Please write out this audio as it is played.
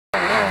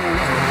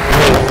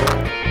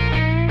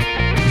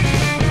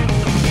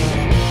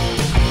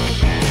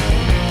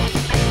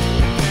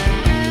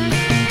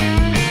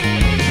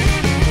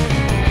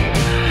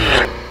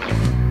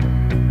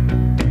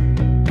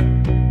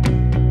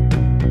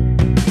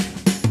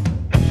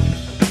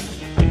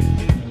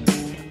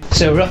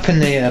So we're up in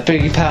the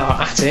Piggy Power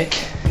attic,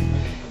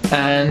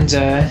 and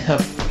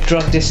I've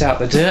dragged this out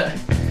the dirt.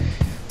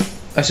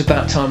 It's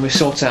about time we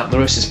sort out the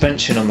rear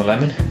suspension on the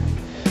Lemoan,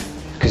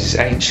 because it's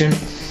ancient,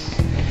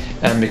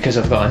 and because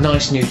I've got a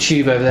nice new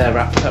tube over there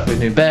wrapped up with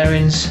new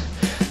bearings,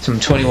 some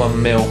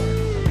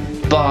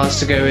 21mm bars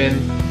to go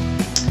in,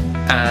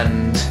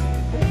 and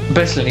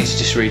basically need to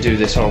just redo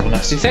this horrible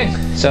nasty thing.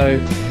 So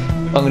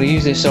I'm going to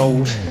use this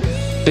old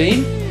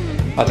beam.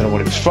 I don't know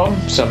what it was from,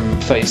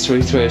 some Phase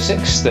 3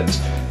 306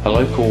 that a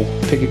local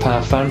Piggy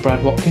Power fan,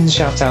 Brad Watkins,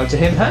 shout out to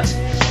him, had.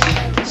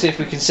 See if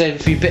we can save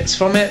a few bits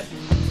from it,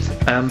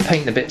 and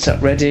paint the bits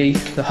up ready.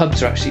 The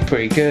hubs are actually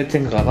pretty good,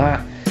 things like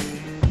that,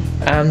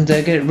 and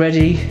get it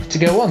ready to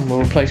go on.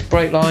 We'll replace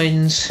brake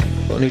lines,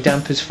 got new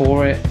dampers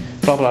for it,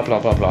 blah blah blah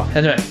blah blah.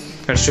 Anyway,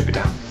 let's strip it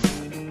down.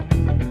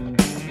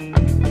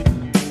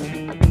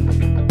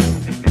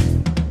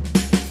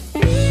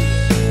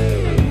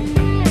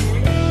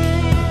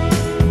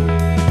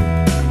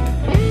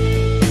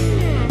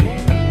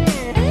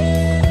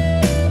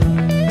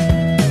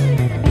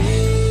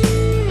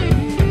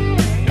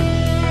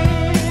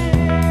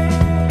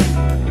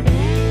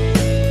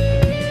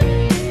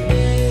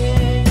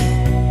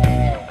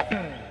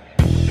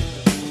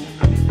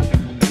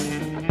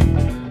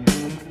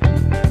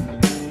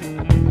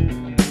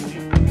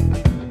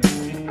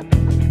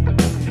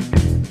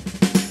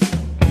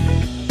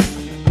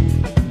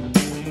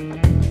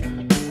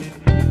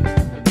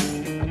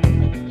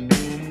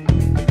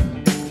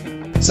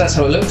 So that's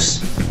how it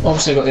looks.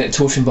 Obviously I've got the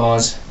torsion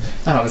bars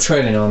out of the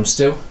trailing arm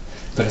still,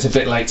 but it's a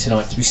bit late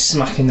tonight to be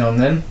smacking on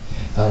them.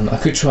 I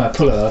could try a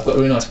puller. I've got a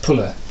really nice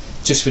puller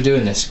just for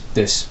doing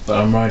this,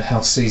 but I'm worried how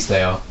seized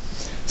they are.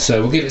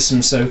 So we'll give it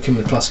some soaking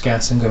with plus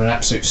gas and give it an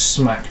absolute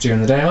smack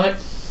during the daylight.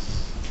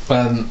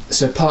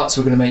 So parts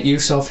we're going to make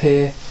use of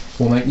here,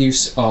 we'll make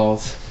use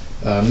of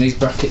these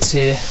brackets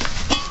here,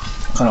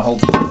 kind of hold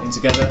the whole thing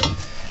together.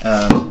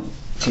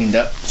 Cleaned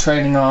up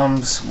trailing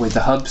arms with the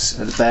hubs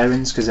at the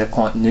bearings because they're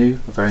quite new,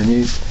 very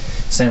new.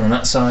 Same on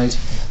that side.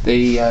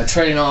 The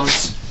trailing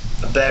arms,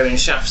 the bearing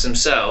shafts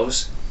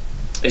themselves,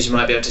 as you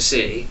might be able to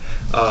see,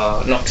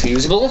 are not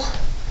usable.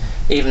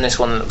 Even this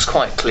one that looks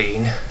quite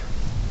clean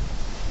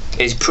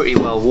is pretty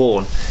well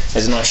worn.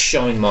 There's a nice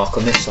shine mark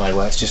on this side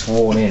where it's just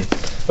worn in.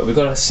 But we've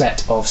got a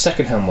set of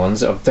second-hand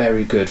ones that are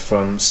very good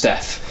from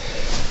Stef,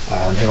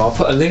 who I'll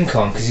put a link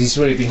on because he's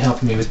really been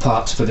helping me with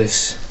parts for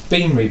this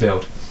beam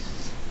rebuild.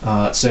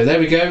 So there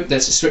we go,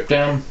 that's it stripped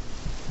down.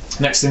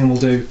 Next thing we'll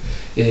do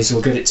is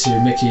we'll get it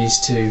to Mickey's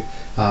to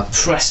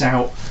press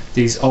out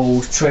these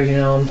old trailing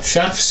arm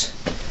shafts,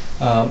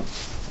 and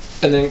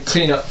then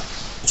clean up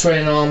the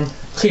trailing arm,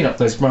 clean up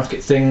those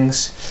bracket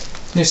things,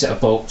 new set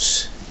of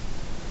bolts,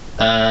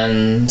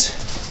 and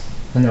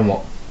then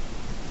what?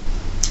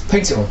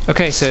 Paint it on.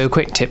 Okay, so a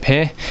quick tip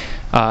here.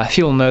 If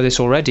you all know this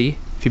already,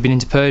 if you've been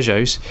into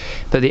Peugeots,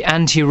 but the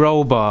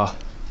anti-roll bar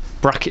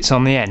brackets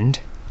on the end,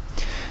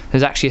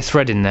 there's actually a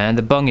thread in there.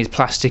 The bung is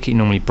plastic, it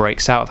normally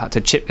breaks out. I've had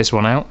to chip this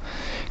one out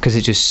because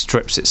it just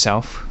strips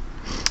itself.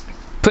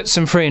 Put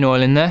some freon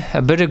oil in there,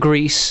 a bit of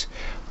grease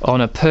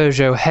on a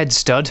Peugeot head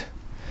stud.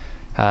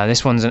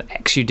 This one's an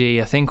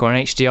XUD I think, or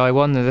an HDI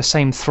one. They're the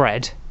same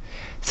thread.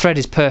 Thread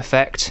is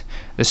perfect,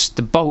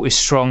 the bolt is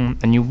strong,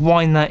 and you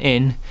wind that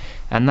in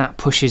and that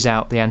pushes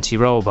out the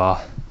anti-roll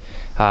bar.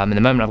 In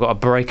the moment I've got a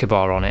breaker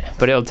bar on it,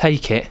 but it'll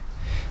take it.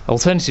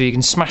 Alternatively, you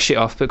can smash it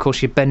off, but of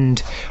course you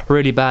bend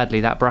really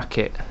badly that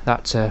bracket,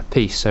 that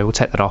piece, so we'll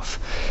take that off.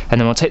 And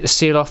then we'll take the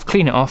seal off,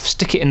 clean it off,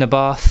 stick it in the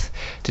bath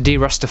to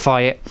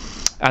de-rustify it,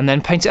 and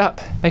then paint it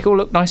up. Make it all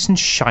look nice and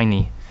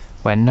shiny,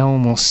 where no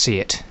one will see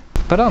it.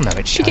 But I'll know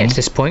it's shiny. If you get to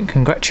this point,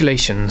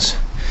 congratulations.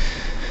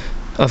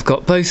 I've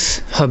got both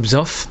hubs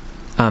off.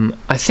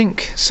 I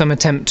think some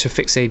attempt to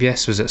fix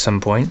ABS was at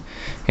some point,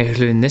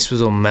 including this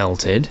was all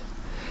melted.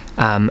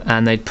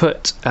 And they'd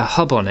put a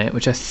hub on it,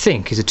 which I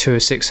think is a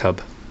 206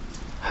 hub.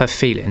 Her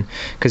feeling,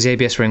 because the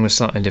ABS ring was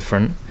slightly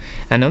different,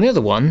 and on the other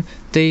one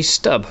the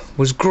stub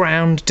was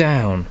ground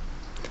down.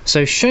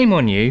 So shame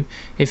on you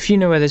if you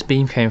know where this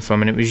beam came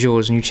from and it was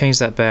yours and you changed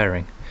that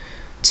bearing.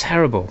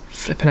 Terrible,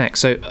 flippin' heck.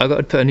 So I've got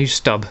to put a new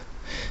stub,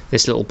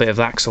 this little bit of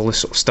axle, this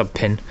sort of stub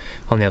pin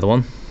on the other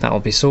one. That'll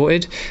be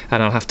sorted,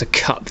 and I'll have to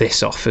cut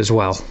this off as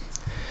well.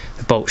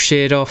 The bolt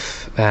sheared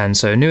off, and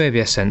so a new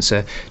ABS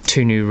sensor,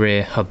 2 new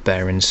rear hub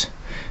bearings.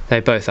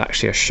 They both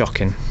actually are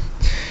shocking,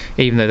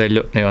 even though they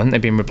look new. I think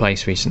they've been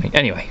replaced recently.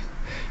 Anyway,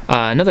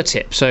 another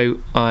tip. So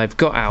I've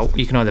got out,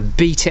 you can either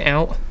beat it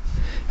out,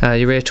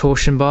 your rear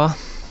torsion bar.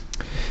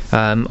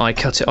 I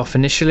cut it off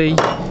initially,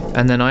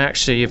 and then I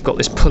actually have got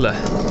this puller,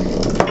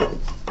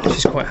 which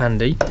is quite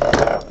handy.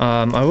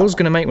 I was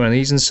going to make one of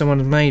these and someone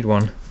had made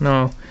one.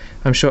 No,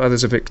 I'm sure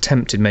others have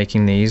attempted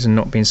making these and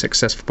not been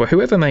successful, but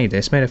whoever made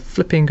this made a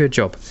flipping good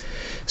job.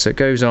 So it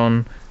goes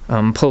on,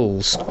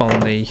 pulls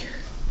on the,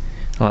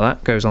 like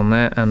that, goes on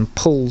there and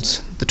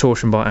pulls the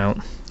torsion bar out.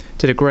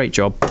 Did a great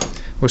job.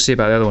 We'll see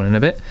about the other one in a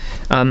bit.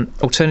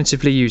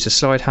 Alternatively, use a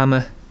slide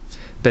hammer,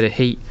 bit of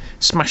heat,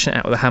 smash it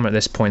out with a hammer at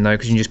this point though,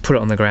 because you can just put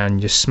it on the ground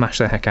and just smash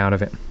the heck out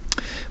of it.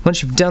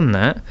 Once you've done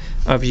that,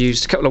 I've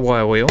used a couple of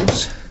wire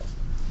wheels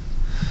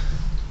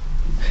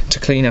to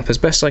clean up as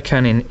best I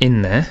can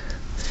in there,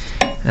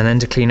 and then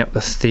to clean up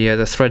the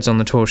threads on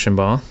the torsion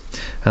bar,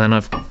 and then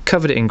I've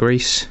covered it in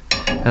grease,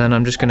 and then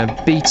I'm just going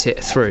to beat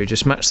it through,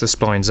 just match the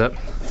splines up,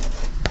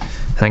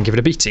 and then give it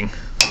a beating.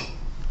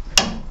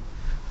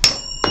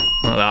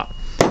 Like that.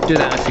 Do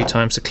that a few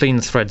times to clean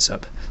the threads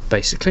up,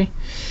 basically.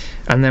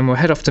 And then we'll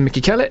head off to Mickey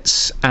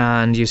Kellett's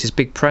and use his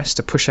big press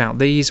to push out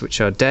these,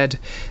 which are dead,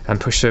 and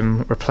push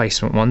some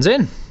replacement ones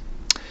in.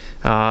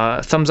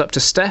 Thumbs up to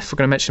Stef. We're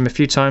going to mention him a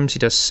few times. He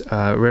does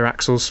rear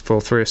axles for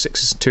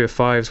 306s,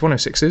 205s,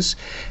 106s,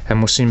 and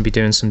we'll soon be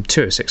doing some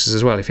 206s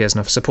as well if he has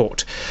enough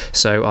support.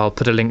 So I'll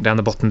put a link down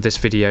the bottom of this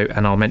video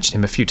and I'll mention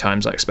him a few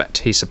times, I expect.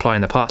 He's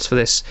supplying the parts for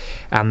this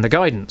and the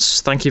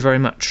guidance. Thank you very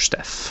much,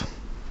 Stef.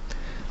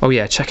 Oh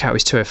yeah, check out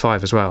his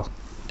 205 as well.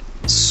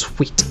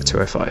 Sweet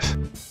 205.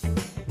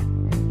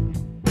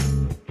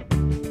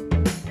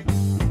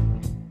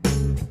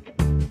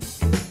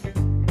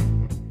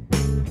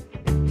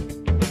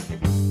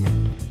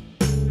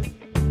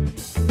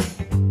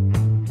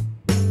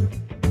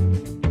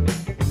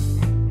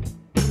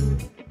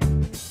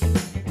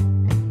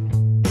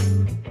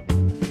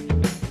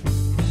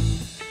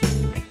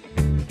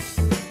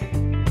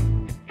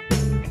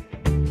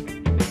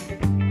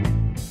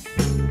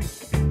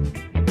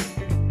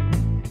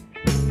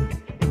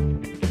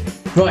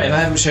 Right, if I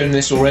haven't shown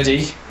this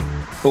already,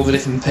 all the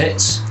different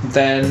pits,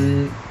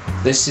 then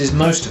this is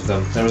most of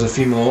them. There was a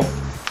few more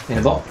in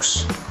a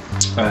box,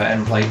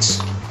 end plates,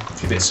 a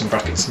few bits and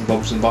brackets and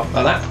bobs and like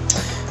that.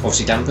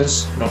 Obviously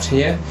dampers, not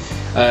here.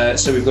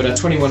 So we've got our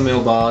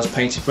 21mm bars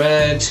painted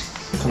red,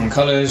 common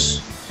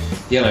colours,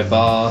 yellow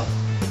bar,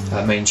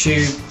 main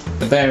tube.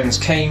 The bearings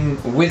came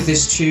with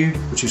this tube,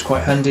 which was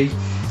quite handy.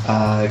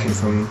 They came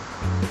from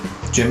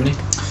Germany.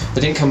 They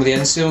didn't come with the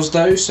end seals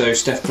though, so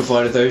Stef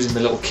provided those in the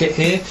little kit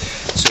here.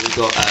 So we've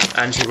got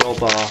anti-roll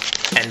bar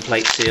end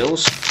plate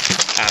seals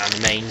and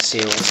the main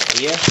seals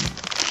here.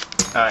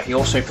 He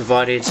also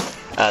provided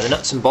the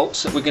nuts and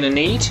bolts that we're going to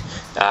need,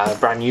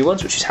 brand new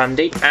ones, which is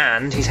handy,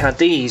 and he's had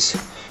these,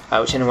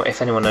 which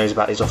if anyone knows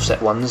about these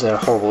offset ones, they're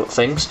horrible little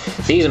things.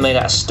 These are made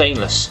out of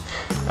stainless.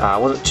 I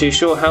wasn't too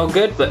sure how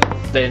good, but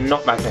they're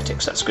not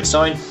magnetic, so that's a good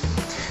sign.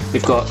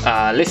 We've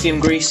got lithium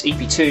grease,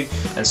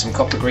 EP2, and some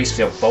copper grease for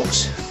the old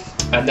bolts.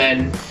 And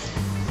then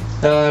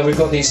we've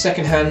got these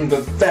second-hand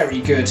but very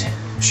good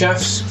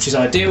shafts, which is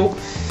ideal.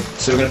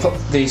 So we're going to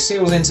put the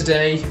seals in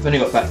today. We've only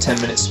got about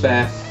 10 minutes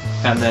spare,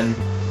 and then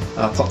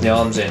pop the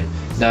arms in.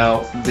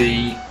 Now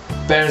the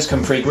bearings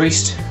come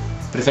pre-greased,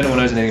 but if anyone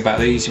knows anything about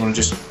these, you want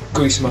to just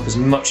grease them up as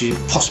much as you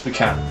possibly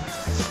can.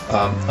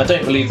 I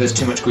don't believe there's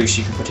too much grease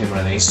you can put in one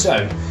of these,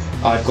 so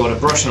I've got a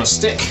brush on a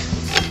stick,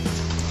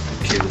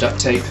 cue the duct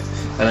tape,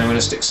 and I'm going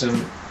to stick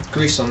some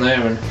grease on there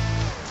and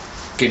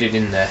get it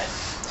in there.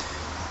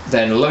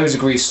 Then loads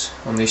of grease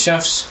on these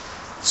shafts,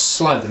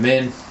 slide them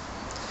in,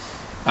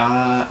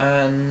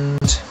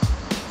 and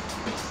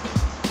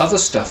other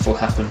stuff will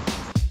happen.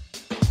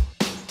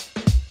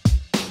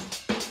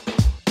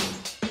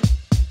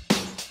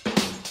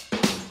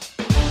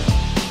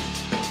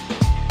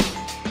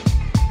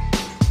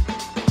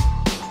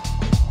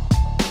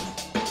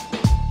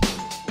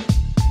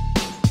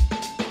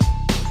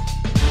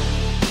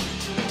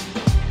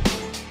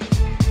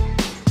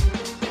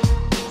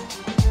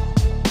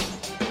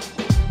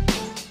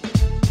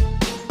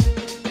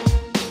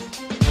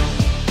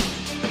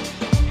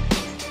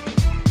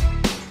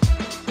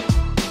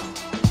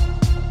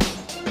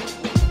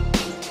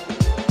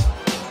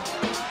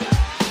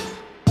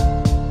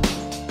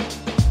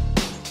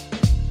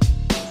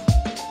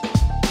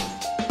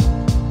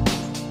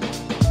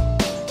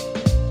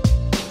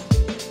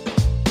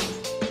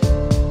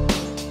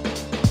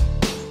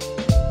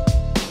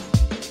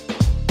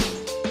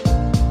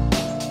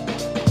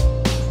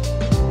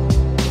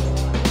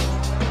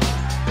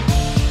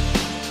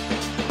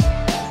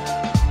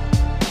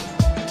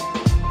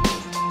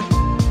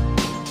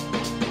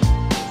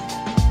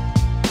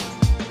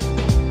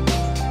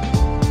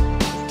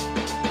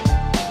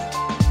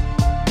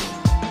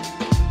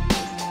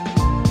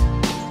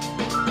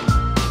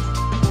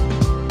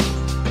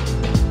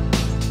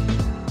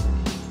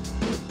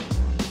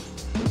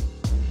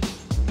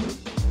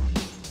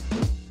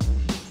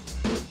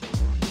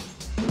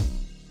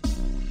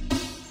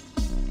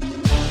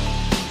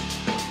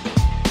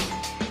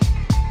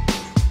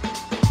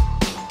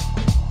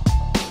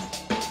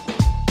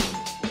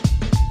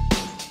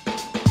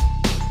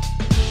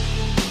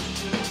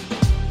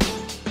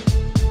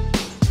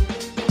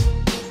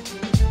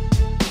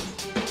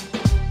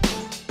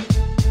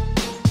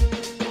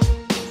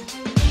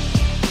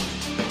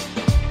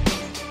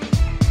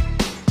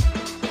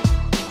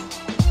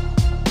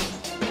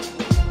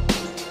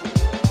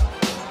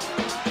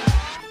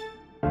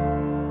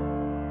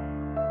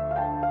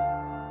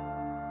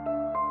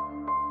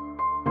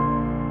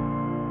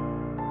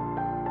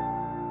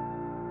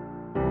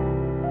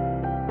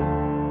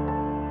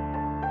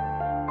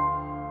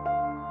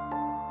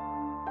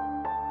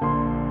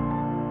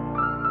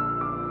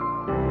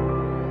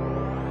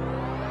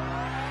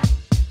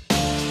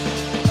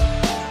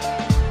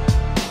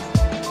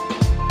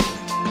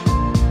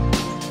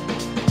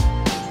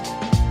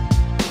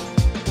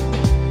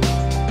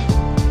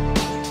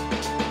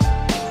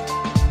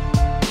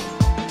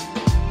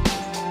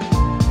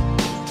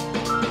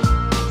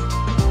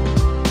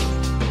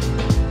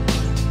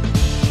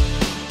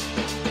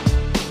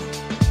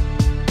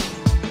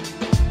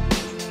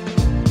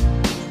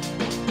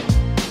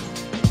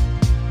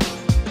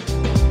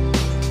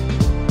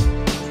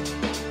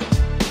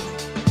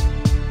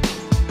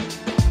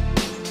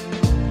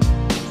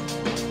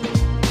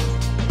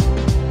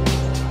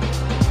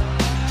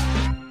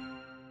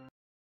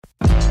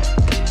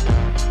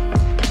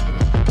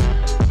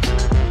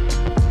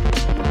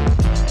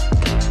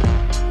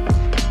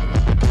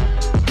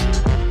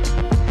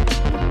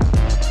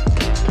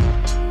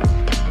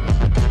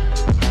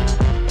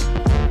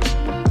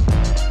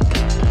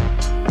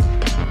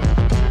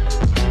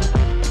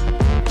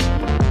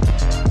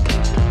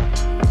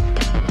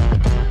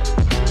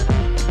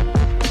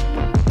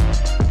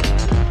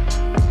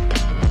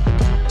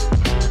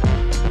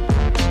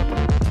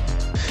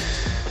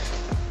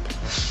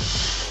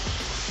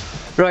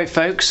 Right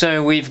folks,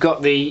 so we've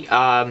got the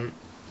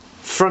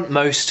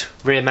frontmost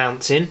rear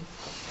mounts in,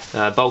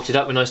 bolted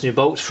up with nice new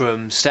bolts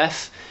from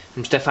Stef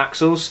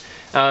Axles.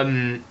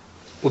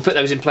 We'll put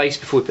those in place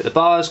before we put the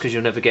bars, because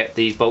you'll never get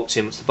these bolts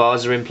in once the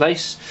bars are in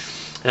place.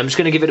 And I'm just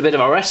going to give it a bit of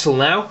a wrestle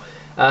now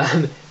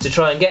to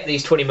try and get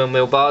these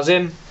 21mm bars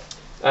in,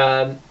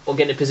 or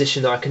get in a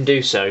position that I can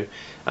do so.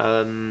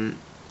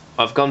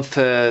 I've gone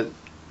for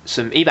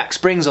some eBack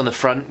springs on the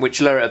front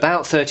which lower at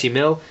about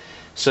 30mm.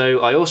 So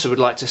I also would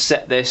like to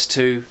set this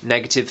to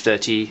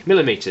 -30mm.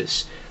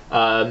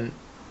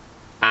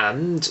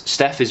 And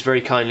Stef has very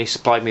kindly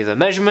supplied me the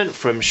measurement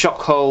from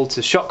shock hole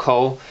to shock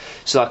hole,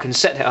 so I can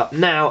set it up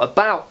now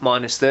about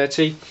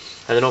 -30,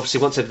 and then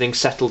obviously once everything's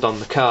settled on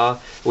the car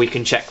we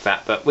can check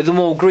that. But with them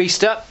all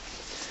greased up,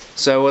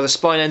 so the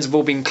spine ends have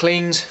all been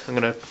cleaned, I'm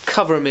going to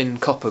cover them in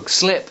copper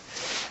slip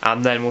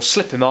and then we'll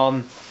slip them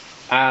on,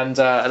 and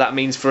that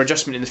means for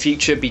adjustment in the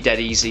future be dead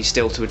easy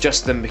still to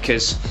adjust them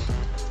because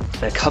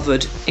they're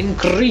covered in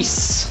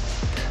grease.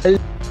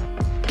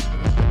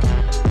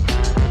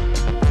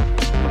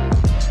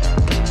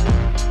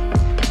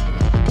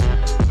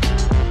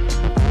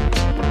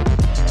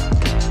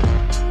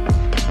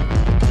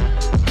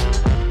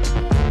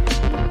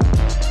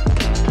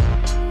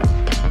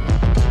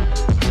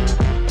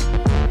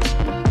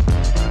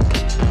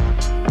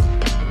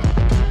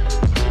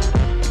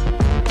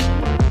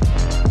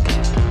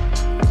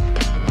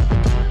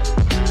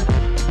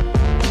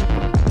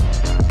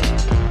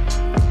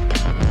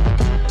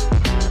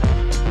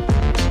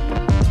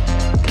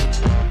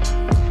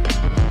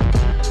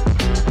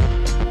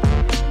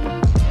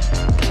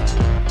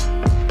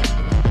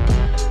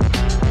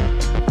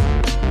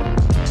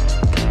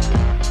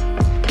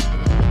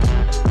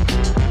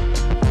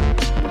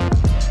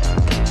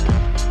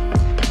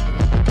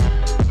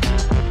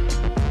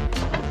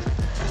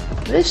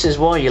 This is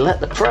why you let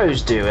the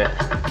pros do it.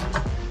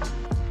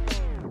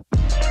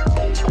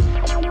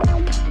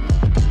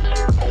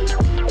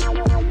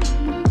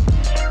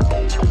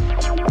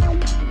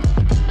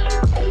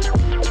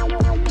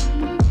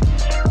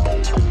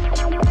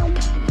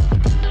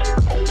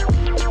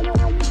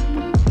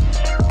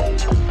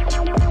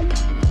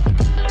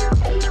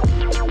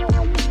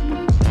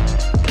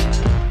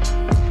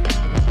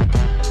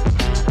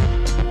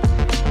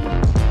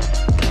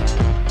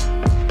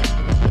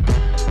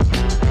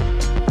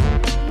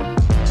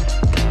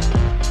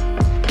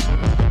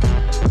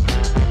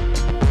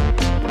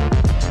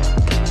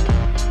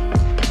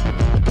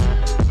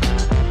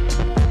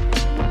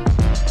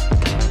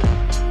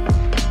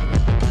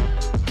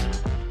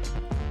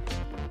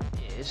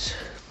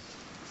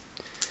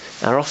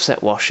 Our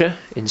offset washer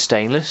in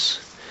stainless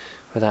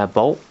with our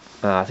bolt.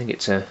 I think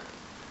it's a,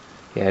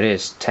 yeah it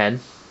is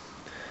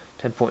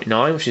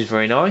 10.9, which is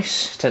very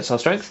nice, tensile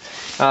strength.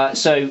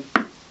 So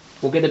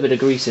we'll get a bit of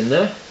grease in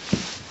there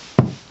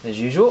as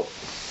usual.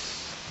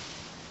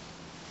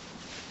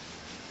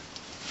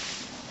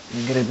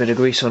 And get a bit of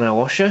grease on our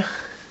washer.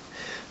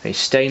 It's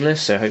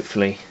stainless, so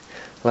hopefully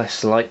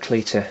less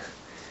likely to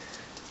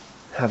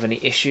have any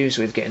issues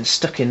with getting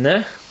stuck in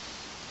there.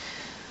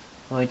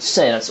 I'd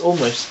say that's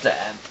almost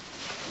there.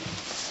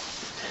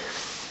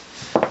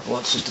 I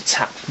want just a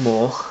tap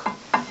more.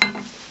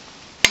 There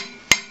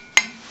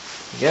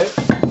we go.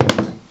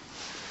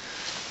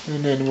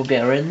 And then we'll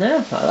get her in there,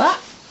 like that.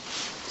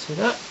 See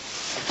that?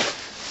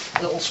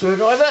 Little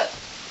screwdriver.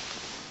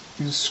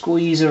 And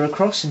squeeze her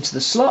across into the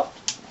slot.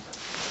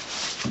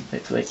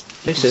 Hopefully.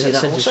 Okay, so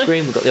that's center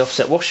screen, we've got the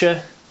offset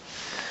washer.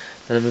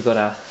 And then we've got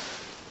our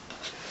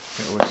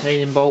little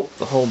retaining bolt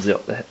that holds the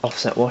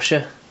offset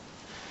washer.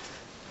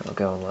 That'll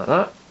go on like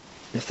that.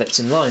 If that's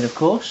in line, of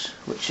course,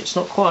 which it's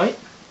not quite.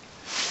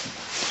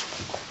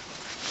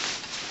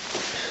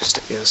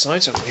 Stick the other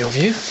side so I can your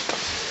view.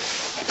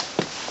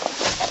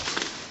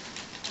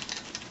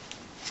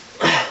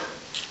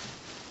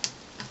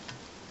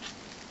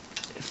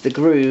 If the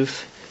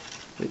groove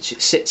which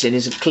it sits in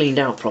isn't cleaned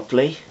out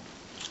properly,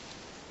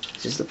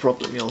 this is the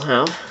problem you'll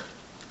have.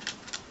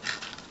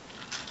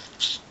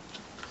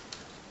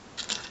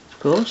 Of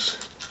course.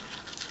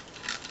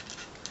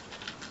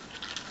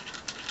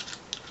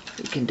 What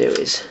you can do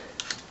is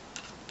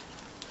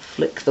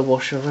flick the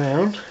washer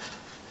around,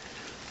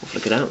 or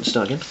flick it out and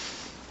start again,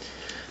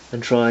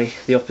 and try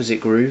the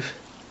opposite groove,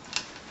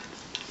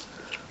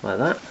 like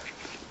that.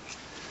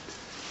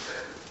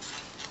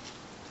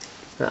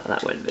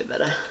 That went a bit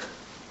better.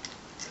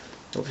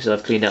 Obviously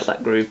I've cleaned out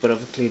that groove, but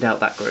I've cleaned out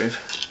that groove.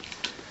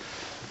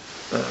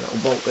 That little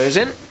bolt goes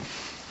in,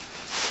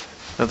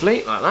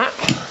 lovely, like that.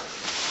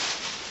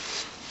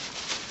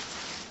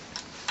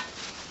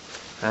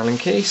 Allen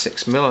key,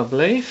 6mm I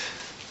believe.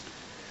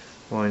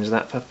 Winds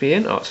that puppy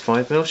in. Oh, it's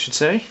 5mm I should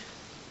say.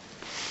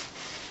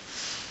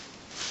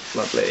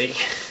 Lovely.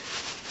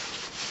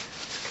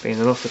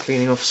 Cleaning off for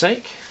cleaning off's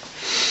sake.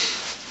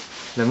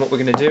 And then what we're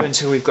going to do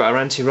until we've got our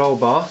anti-roll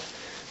bar,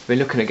 we're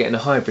looking at getting a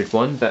hybrid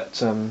one,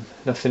 but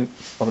nothing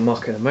on the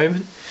market at the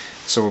moment.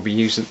 So we'll be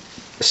using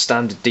the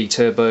standard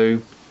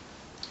D-Turbo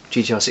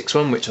GTR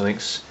 61, which I think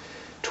is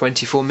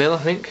 24mm I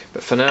think.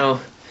 But for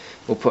now,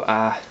 we'll put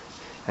our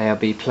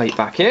ARB plate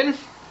back in.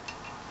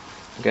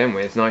 Again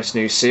with nice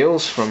new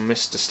seals from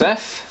Mr.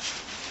 Stef.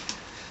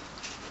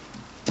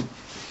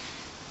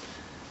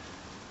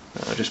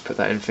 I'll just put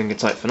that in finger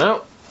tight for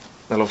now.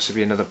 There'll obviously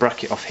be another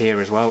bracket off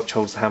here as well, which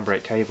holds the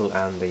handbrake cable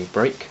and the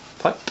brake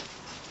pipe.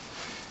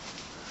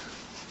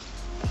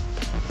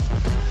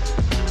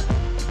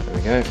 There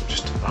we go,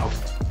 just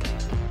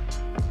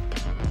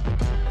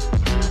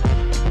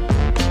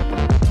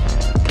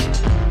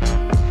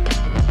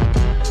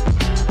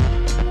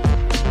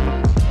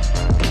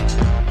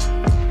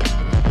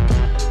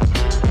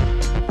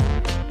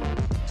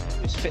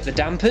Just fit the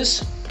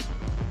dampers,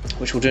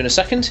 which we'll do in a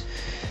second.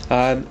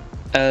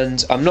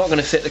 And I'm not going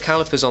to fit the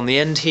calipers on the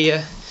end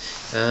here.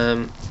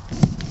 I'm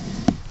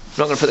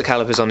not going to put the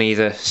calipers on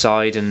either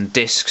side, and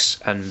discs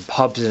and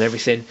hubs and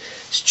everything.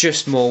 It's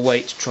just more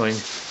weight to try and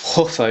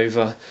hoof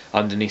over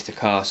underneath the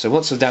car. So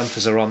once the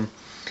dampers are on,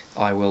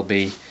 I will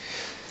be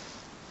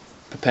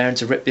preparing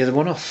to rip the other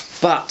one off.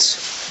 But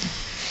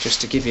just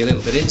to give you a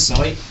little bit of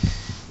insight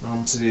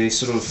onto the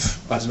sort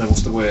of, I don't know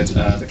what's the word,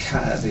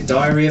 the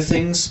diary of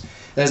things.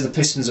 There's the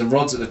pistons and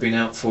rods that have been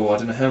out for I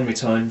don't know how many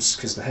times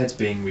because the head's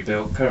being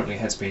rebuilt. Currently,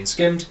 head's being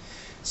skimmed.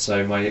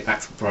 So my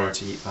actual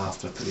priority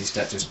after I put these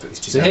just put these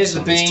two. So here's the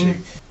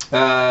beam,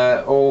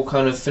 all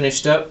kind of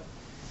finished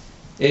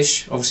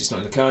up-ish. Obviously, it's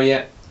not in the car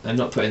yet. I'm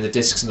not putting the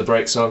discs and the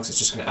brakes on because it's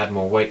just going to add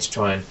more weight to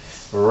try and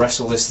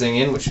wrestle this thing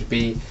in, which would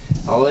be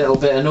a little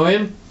bit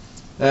annoying.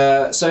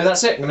 So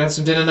that's it. I'm going to have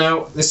some dinner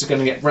now. This is going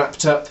to get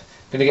wrapped up.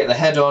 I'm going to get the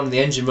head on, the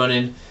engine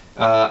running.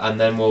 And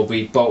then we'll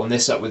be bolting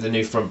this up with the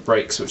new front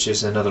brakes, which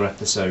is another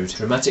episode.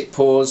 Dramatic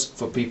pause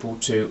for people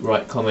to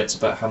write comments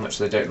about how much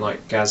they don't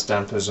like gas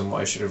dampers and what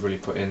I should have really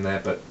put in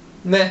there, but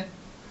meh,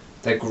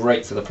 they're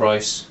great for the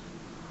price,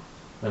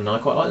 and I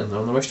quite like them. They're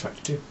on the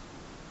racetrack too.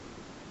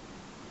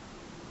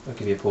 I'll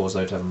give you a pause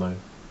though to have a moan.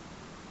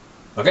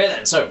 Okay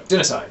then, so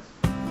dinner time.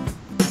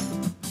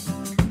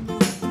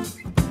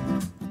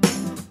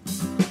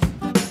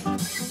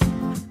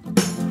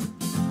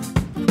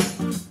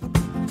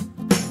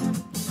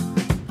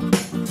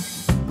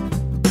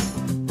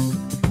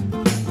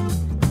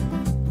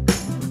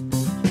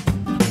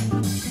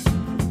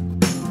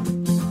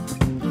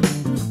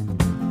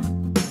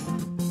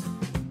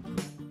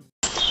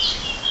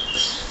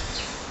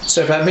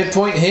 So about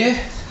midpoint here,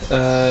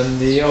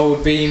 the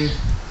old beam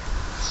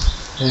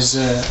has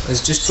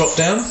just dropped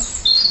down,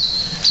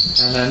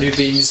 and our new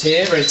beam is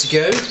here, ready to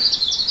go.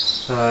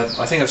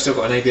 I think I've still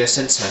got an ABS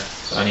sensor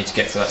that I need to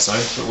get for that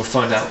side, but we'll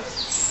find out.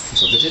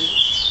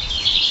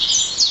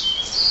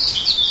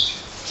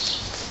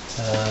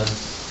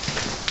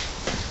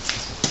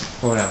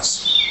 What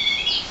else?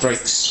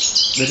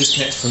 Brakes. They're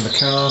disconnected from the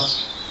car.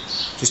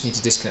 Just need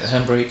to disconnect the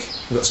handbrake.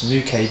 We've got some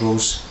new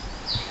cables.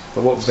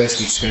 But what we're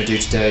basically just going to do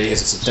today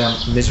is, it's a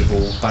damp,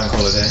 miserable bank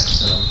holiday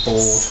and I'm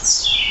bored,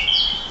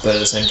 but at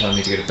the same time I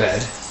need to go to bed.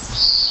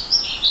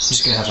 I'm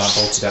just going to have that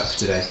bolted up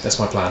today. That's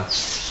my plan.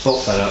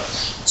 Bolt that up,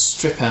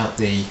 strip out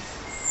the...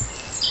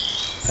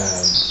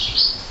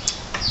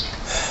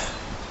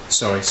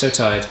 sorry, so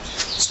tired.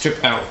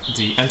 Strip out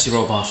the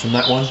anti-roll bar from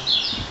that one,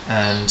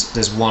 and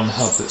there's one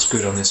hub that's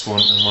good on this one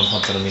and one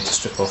hub that I need to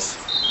strip off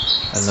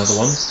another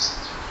one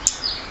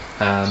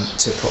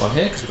to put on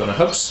here because we've got no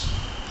hubs.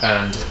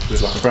 And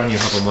there's like a brand new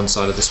hub on one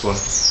side of this one,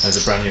 and there's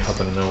a brand new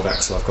hub on an old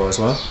axle I've got as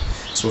well.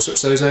 So we'll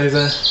switch those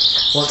over.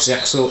 Once the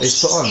axle is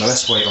put on, the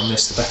less weight on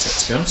this the better,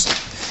 to be honest.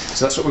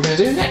 So that's what we're going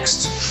to do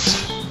next.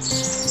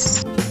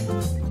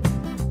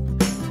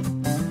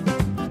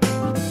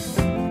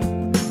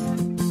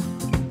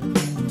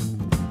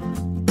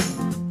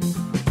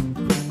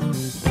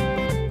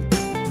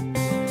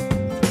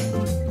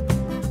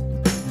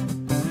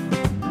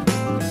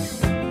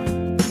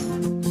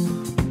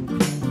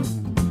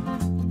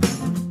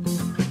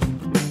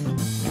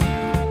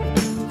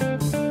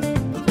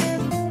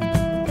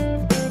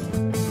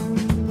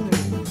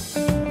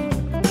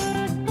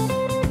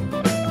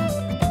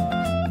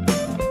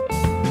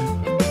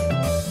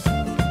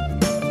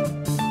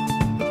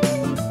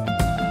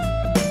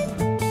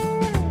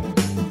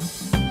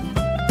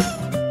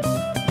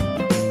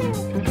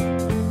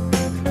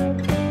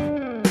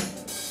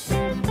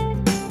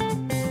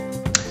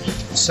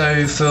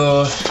 So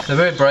for the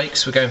rear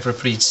brakes, we're going for a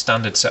pretty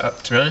standard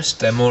setup, to be honest.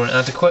 They're more than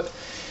adequate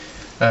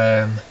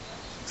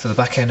for the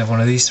back end of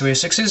one of these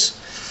 306s.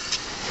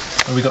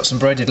 And we got some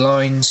braided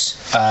lines.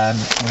 We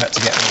had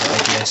to get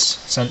an ABS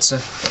sensor,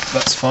 but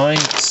that's fine,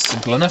 it's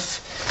simple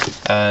enough.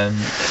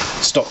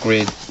 Stock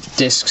rear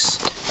discs,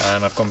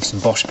 and I've gone for some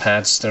Bosch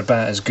pads. They're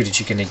about as good as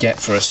you're going to get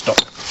for a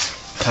stock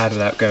pad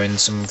without going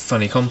some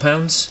funny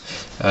compounds.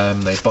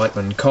 They bite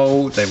when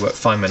cold, they work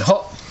fine when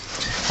hot.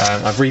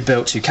 I've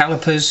rebuilt two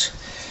calipers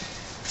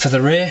for the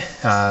rear,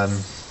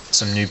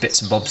 some new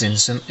bits and bobs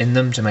in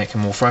them to make them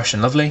more fresh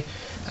and lovely,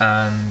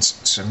 and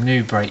some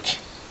new brake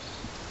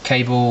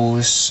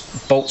cables,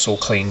 bolts all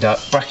cleaned up,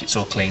 brackets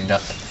all cleaned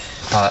up.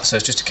 So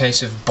it's just a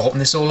case of bolting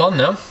this all on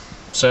now.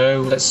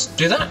 So let's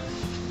do that.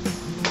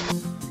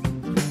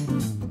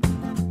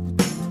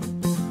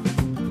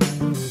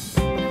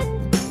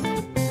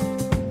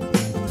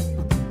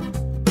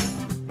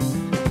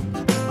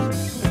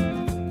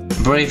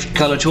 brave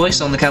colour choice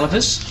on the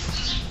calipers.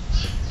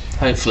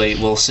 Hopefully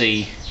we'll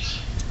see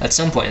at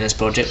some point in this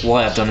project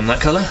why I've done them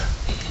that colour.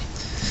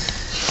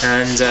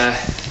 And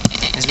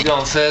as we go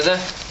on further,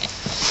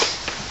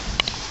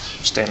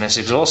 stainless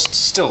exhaust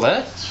still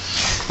there.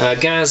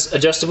 Gas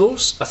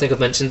adjustables, I think I've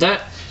mentioned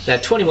that. They're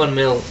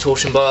 21mm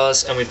torsion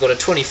bars, and we've got a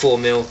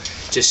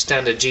 24mm just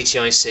standard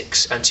GTI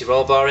 6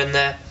 anti-roll bar in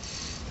there.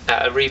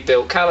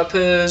 Rebuilt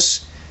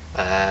calipers,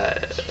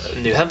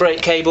 new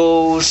handbrake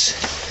cables,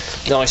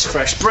 nice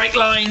fresh brake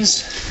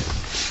lines,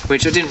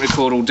 which I didn't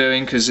record all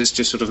doing because it's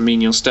just sort of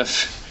menial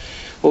stuff.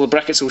 All the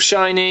brackets all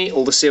shiny,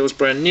 all the seals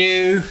brand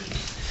new,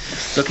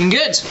 looking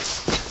good.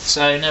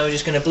 So now we're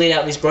just going to bleed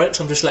out these brakes.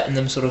 I'm just letting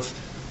them sort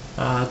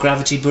of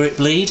gravity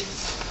bleed,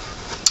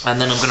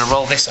 and then I'm going to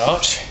roll this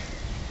arch.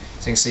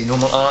 So you can see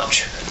normal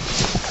arch,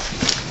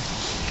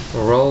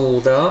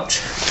 rolled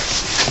arch.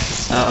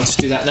 I'll just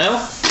do that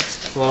now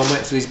while I'm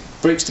waiting for these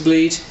brakes to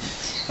bleed.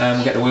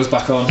 We'll get the wheels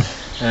back on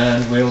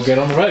and we'll get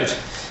on the road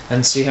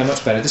and see how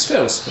much better this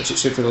feels, which it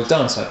should feel a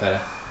darn sight better.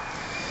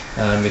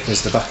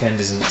 Because the back end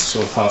isn't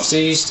sort of half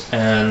seized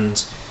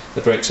and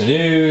the brakes are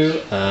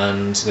new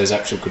and there's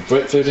actual good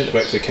brake fluid in it. The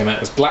brake fluid came out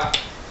as black,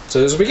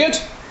 so this will be good,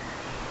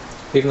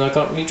 even though I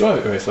can't really drive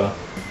it very far.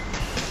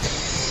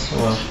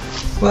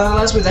 Well,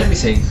 as with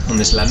everything on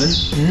this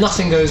Lemon,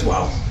 nothing goes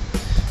well.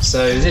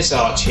 So this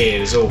arch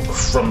here is all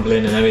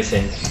crumbling and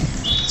everything,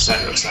 so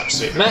it looks an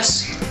absolute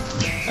mess.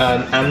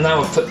 And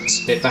now I've put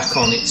it back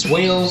on its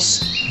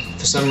wheels.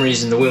 For some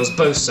reason the wheels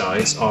both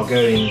sides are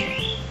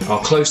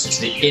closer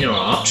to the inner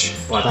arch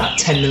by about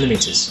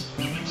 10mm.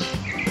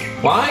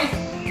 Why?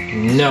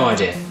 No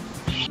idea.